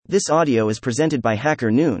This audio is presented by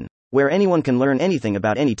Hacker Noon, where anyone can learn anything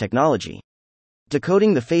about any technology.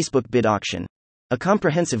 Decoding the Facebook Bid Auction. A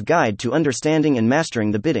comprehensive guide to understanding and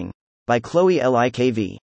mastering the bidding. By Chloe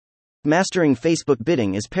Likv. Mastering Facebook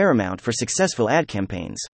bidding is paramount for successful ad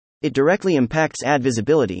campaigns. It directly impacts ad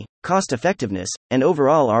visibility, cost effectiveness, and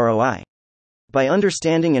overall ROI. By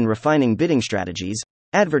understanding and refining bidding strategies,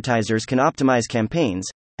 advertisers can optimize campaigns,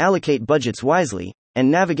 allocate budgets wisely, and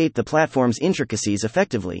navigate the platform's intricacies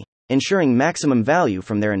effectively, ensuring maximum value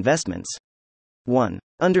from their investments. 1.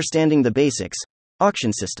 Understanding the basics.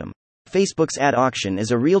 Auction system. Facebook's ad auction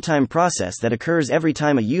is a real-time process that occurs every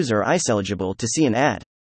time a user is eligible to see an ad.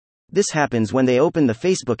 This happens when they open the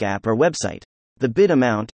Facebook app or website. The bid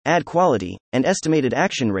amount, ad quality, and estimated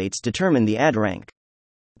action rates determine the ad rank.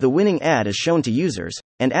 The winning ad is shown to users,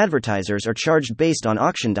 and advertisers are charged based on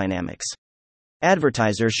auction dynamics.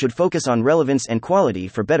 Advertisers should focus on relevance and quality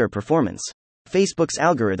for better performance. Facebook's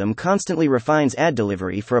algorithm constantly refines ad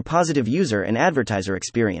delivery for a positive user and advertiser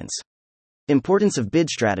experience. Importance of bid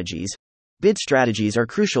strategies. Bid strategies are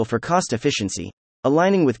crucial for cost efficiency,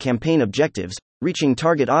 aligning with campaign objectives, reaching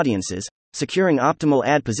target audiences, securing optimal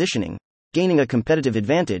ad positioning, gaining a competitive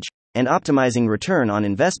advantage, and optimizing return on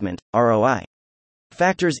investment, ROI.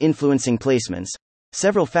 Factors influencing placements.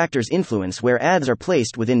 Several factors influence where ads are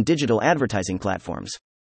placed within digital advertising platforms.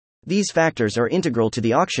 These factors are integral to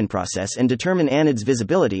the auction process and determine an ad's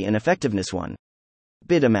visibility and effectiveness. 1.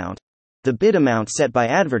 Bid amount. The bid amount set by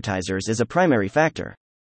advertisers is a primary factor.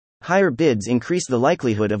 Higher bids increase the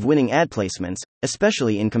likelihood of winning ad placements,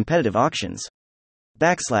 especially in competitive auctions.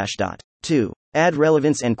 2. Ad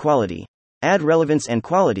relevance and quality. Ad relevance and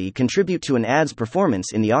quality contribute to an ad's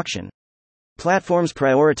performance in the auction. Platforms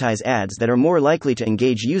prioritize ads that are more likely to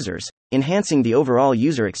engage users, enhancing the overall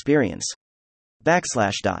user experience.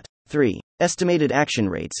 3. Estimated action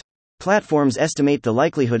rates. Platforms estimate the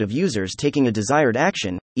likelihood of users taking a desired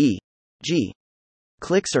action, e.g.,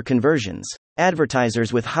 clicks or conversions.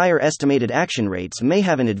 Advertisers with higher estimated action rates may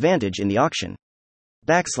have an advantage in the auction.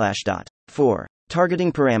 4.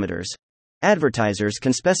 Targeting parameters. Advertisers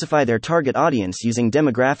can specify their target audience using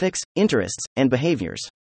demographics, interests, and behaviors.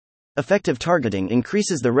 Effective targeting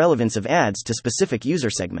increases the relevance of ads to specific user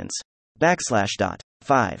segments.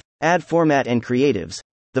 5. Ad format and creatives.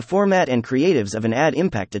 The format and creatives of an ad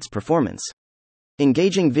impact its performance.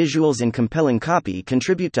 Engaging visuals and compelling copy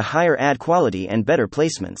contribute to higher ad quality and better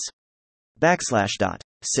placements.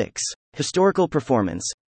 6. Historical performance.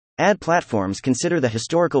 Ad platforms consider the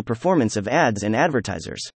historical performance of ads and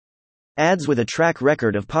advertisers. Ads with a track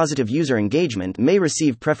record of positive user engagement may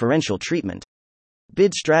receive preferential treatment.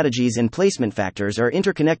 Bid strategies and placement factors are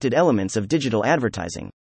interconnected elements of digital advertising.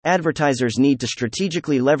 Advertisers need to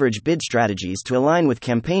strategically leverage bid strategies to align with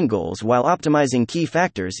campaign goals while optimizing key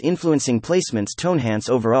factors influencing placements to enhance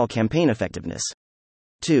overall campaign effectiveness.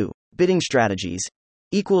 2. Bidding strategies.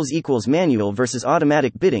 Manual versus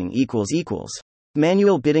automatic bidding.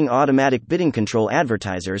 Manual bidding. Automatic bidding control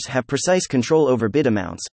advertisers have precise control over bid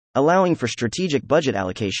amounts, allowing for strategic budget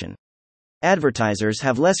allocation. Advertisers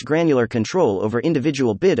have less granular control over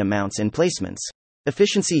individual bid amounts and placements.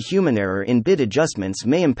 Efficiency. Human error in bid adjustments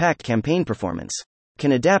may impact campaign performance.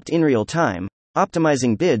 Can adapt in real time,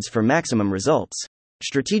 optimizing bids for maximum results.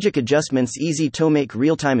 Strategic adjustments. Easy to make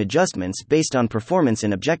real-time adjustments based on performance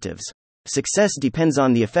and objectives. Success depends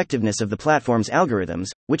on the effectiveness of the platform's algorithms,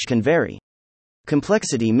 which can vary.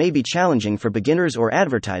 Complexity may be challenging for beginners or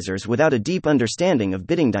advertisers without a deep understanding of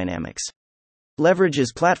bidding dynamics.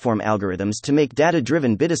 Leverages platform algorithms to make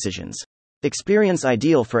data-driven bid decisions. Experience.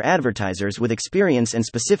 Ideal for advertisers with experience and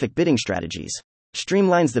specific bidding strategies.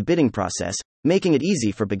 Streamlines the bidding process, making it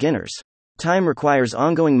easy for beginners. Time. Requires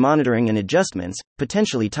ongoing monitoring and adjustments,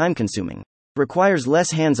 potentially time-consuming. Requires less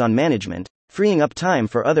hands-on management, freeing up time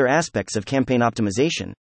for other aspects of campaign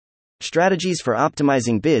optimization. Strategies for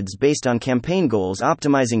optimizing bids based on campaign goals.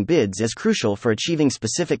 Optimizing bids is crucial for achieving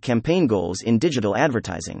specific campaign goals in digital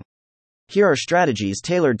advertising. Here are strategies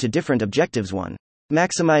tailored to different objectives. 1.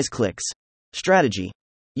 Maximize clicks. Strategy.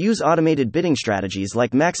 Use automated bidding strategies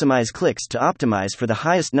like maximize clicks to optimize for the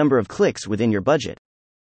highest number of clicks within your budget.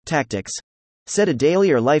 Tactics. Set a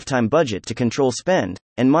daily or lifetime budget to control spend,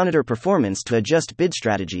 and monitor performance to adjust bid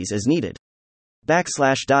strategies as needed.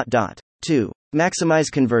 2. Maximize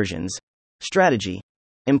conversions. Strategy.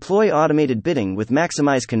 Employ automated bidding with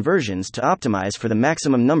maximize conversions to optimize for the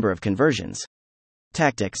maximum number of conversions.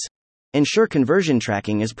 Tactics. Ensure conversion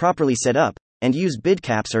tracking is properly set up, and use bid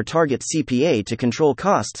caps or target CPA to control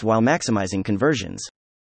costs while maximizing conversions.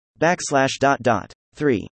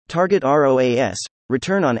 3. Target ROAS,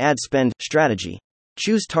 return on ad spend, strategy.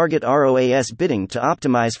 Choose target ROAS bidding to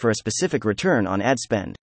optimize for a specific return on ad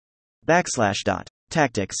spend.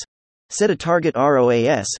 Tactics. Set a target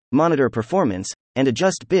ROAS, monitor performance, and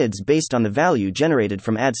adjust bids based on the value generated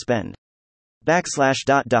from ad spend.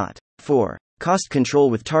 4. Cost control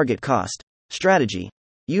with target cost. Strategy.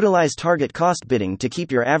 Utilize target cost bidding to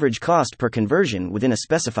keep your average cost per conversion within a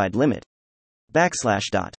specified limit.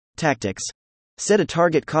 Tactics. Set a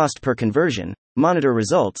target cost per conversion, monitor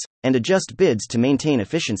results, and adjust bids to maintain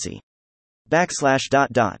efficiency.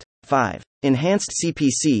 5. Enhanced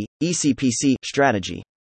CPC, ECPC strategy.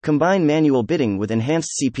 Combine manual bidding with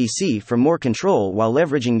enhanced CPC for more control while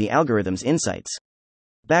leveraging the algorithm's insights.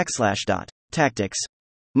 Tactics.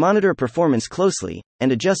 Monitor performance closely,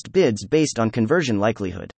 and adjust bids based on conversion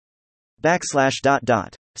likelihood.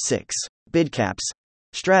 6. Bid caps.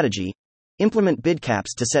 Strategy. Implement bid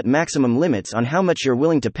caps to set maximum limits on how much you're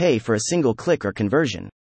willing to pay for a single click or conversion.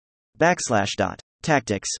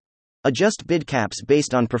 Tactics. Adjust bid caps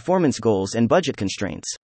based on performance goals and budget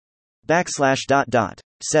constraints.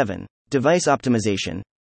 7. Device optimization.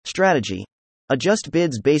 Strategy. Adjust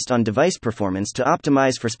bids based on device performance to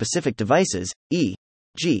optimize for specific devices,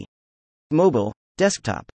 e.g., mobile,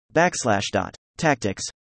 desktop. Tactics.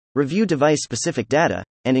 Review device-specific data,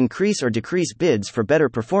 and increase or decrease bids for better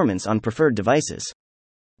performance on preferred devices.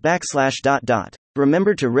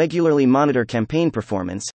 Remember to regularly monitor campaign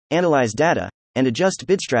performance, analyze data, and adjust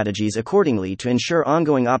bid strategies accordingly to ensure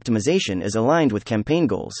ongoing optimization is aligned with campaign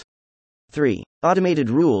goals. 3. Automated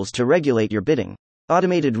rules to regulate your bidding.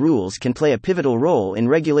 Automated rules can play a pivotal role in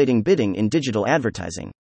regulating bidding in digital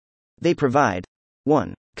advertising. They provide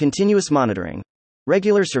 1. Continuous monitoring.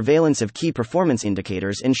 Regular surveillance of key performance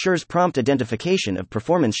indicators ensures prompt identification of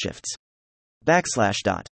performance shifts.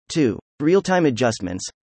 2. Real-time adjustments.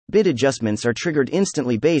 Bid adjustments are triggered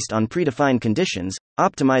instantly based on predefined conditions,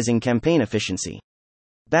 optimizing campaign efficiency.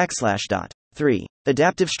 3.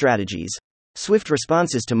 Adaptive strategies. Swift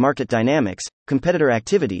responses to market dynamics, competitor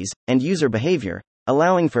activities, and user behavior,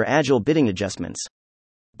 allowing for agile bidding adjustments.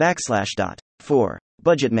 4.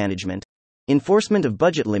 Budget management. Enforcement of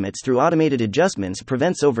budget limits through automated adjustments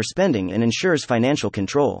prevents overspending and ensures financial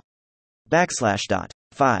control.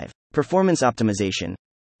 5. Performance optimization.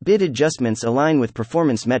 Bid adjustments align with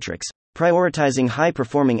performance metrics, prioritizing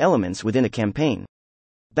high-performing elements within a campaign.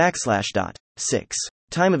 6.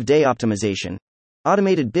 Time of day optimization.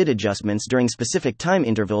 Automated bid adjustments during specific time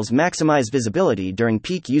intervals maximize visibility during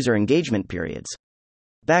peak user engagement periods.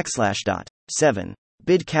 7.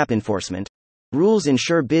 Bid cap enforcement. Rules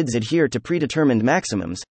ensure bids adhere to predetermined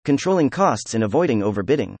maximums, controlling costs and avoiding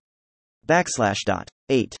overbidding.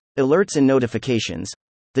 8. Alerts and notifications.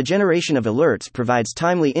 The generation of alerts provides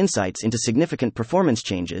timely insights into significant performance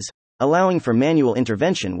changes, allowing for manual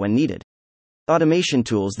intervention when needed. Automation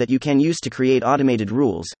tools that you can use to create automated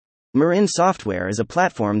rules. Marin Software is a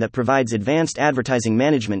platform that provides advanced advertising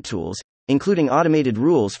management tools, including automated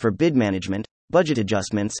rules for bid management, budget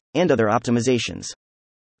adjustments, and other optimizations.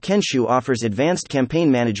 Kenshu offers advanced campaign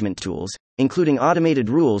management tools, including automated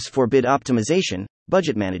rules for bid optimization,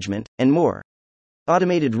 budget management, and more.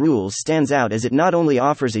 Automated Rules stands out as it not only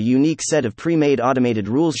offers a unique set of pre-made automated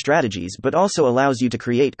rules strategies but also allows you to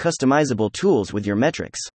create customizable tools with your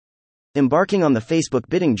metrics. Embarking on the Facebook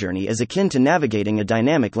bidding journey is akin to navigating a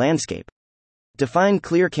dynamic landscape. Define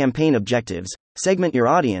clear campaign objectives, segment your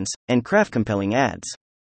audience, and craft compelling ads.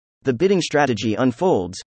 The bidding strategy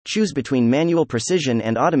unfolds. Choose between manual precision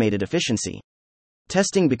and automated efficiency.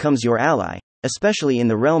 Testing becomes your ally, especially in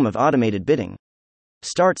the realm of automated bidding.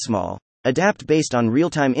 Start small, adapt based on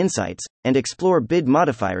real-time insights, and explore bid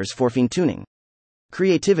modifiers for fine-tuning.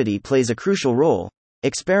 Creativity plays a crucial role.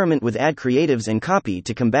 Experiment with ad creatives and copy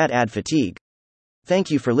to combat ad fatigue. Thank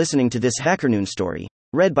you for listening to this HackerNoon story,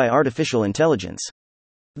 read by Artificial Intelligence.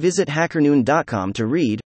 Visit hackernoon.com to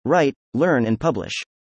read, write, learn, and publish.